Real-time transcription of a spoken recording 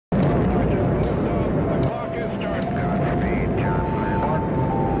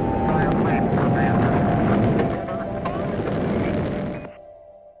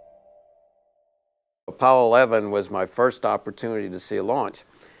Apollo 11 was my first opportunity to see a launch,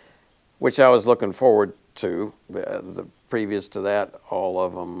 which I was looking forward to. Previous to that, all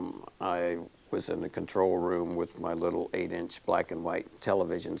of them, I was in the control room with my little 8-inch black and white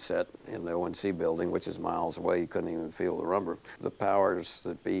television set in the ONC building, which is miles away. You couldn't even feel the rumble. The powers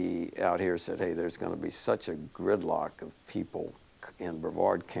that be out here said, hey, there's going to be such a gridlock of people in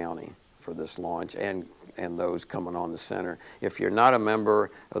Brevard County for this launch and those coming on the center. If you're not a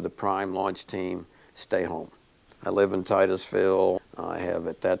member of the prime launch team, stay home. I live in Titusville. I have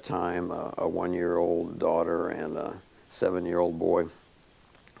at that time a 1-year-old daughter and a 7-year-old boy.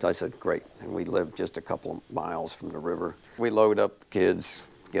 So I said, great. And we lived just a couple of miles from the river. We load up kids,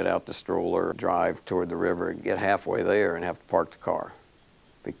 get out the stroller, drive toward the river, and get halfway there and have to park the car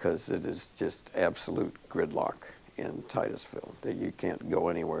because it is just absolute gridlock in Titusville that you can't go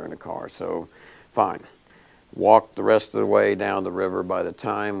anywhere in a car. So fine. Walk the rest of the way down the river. By the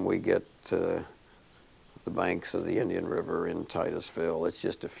time we get to the banks of the Indian River in Titusville, it's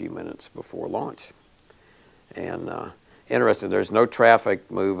just a few minutes before launch. And interesting, there's no traffic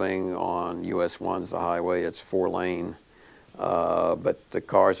moving on US 1's the highway. It's 4-lane, but the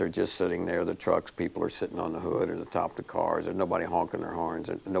cars are just sitting there. The trucks, people are sitting on the hood or the top of the cars. There's nobody honking their horns,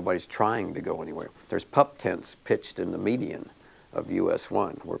 and nobody's trying to go anywhere. There's pup tents pitched in the median of US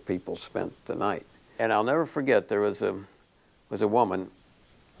 1 where people spent the night. And I'll never forget, there was a woman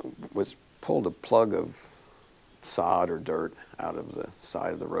who pulled a plug of sod or dirt out of the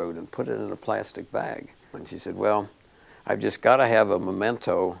side of the road and put it in a plastic bag. And she said, well, I've just got to have a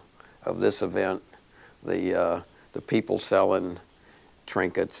memento of this event. The people selling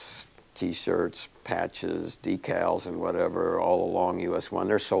trinkets, T-shirts, patches, decals, and whatever all along US 1,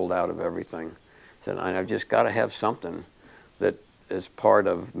 they're sold out of everything. Said, I've just got to have something that is part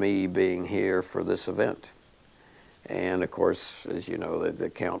of me being here for this event. And of course, as you know, the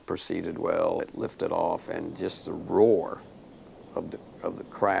count proceeded well. It lifted off, and just the roar of the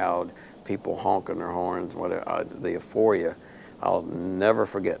crowd, people honking their horns, whatever, the euphoria, I'll never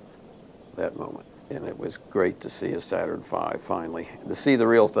forget that moment. And it was great to see a Saturn V finally, to see the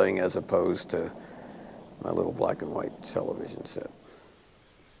real thing as opposed to my little black and white television set.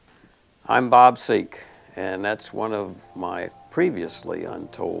 I'm Bob Sieck, and that's one of my previously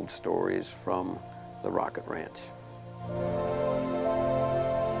untold stories from the Rocket Ranch.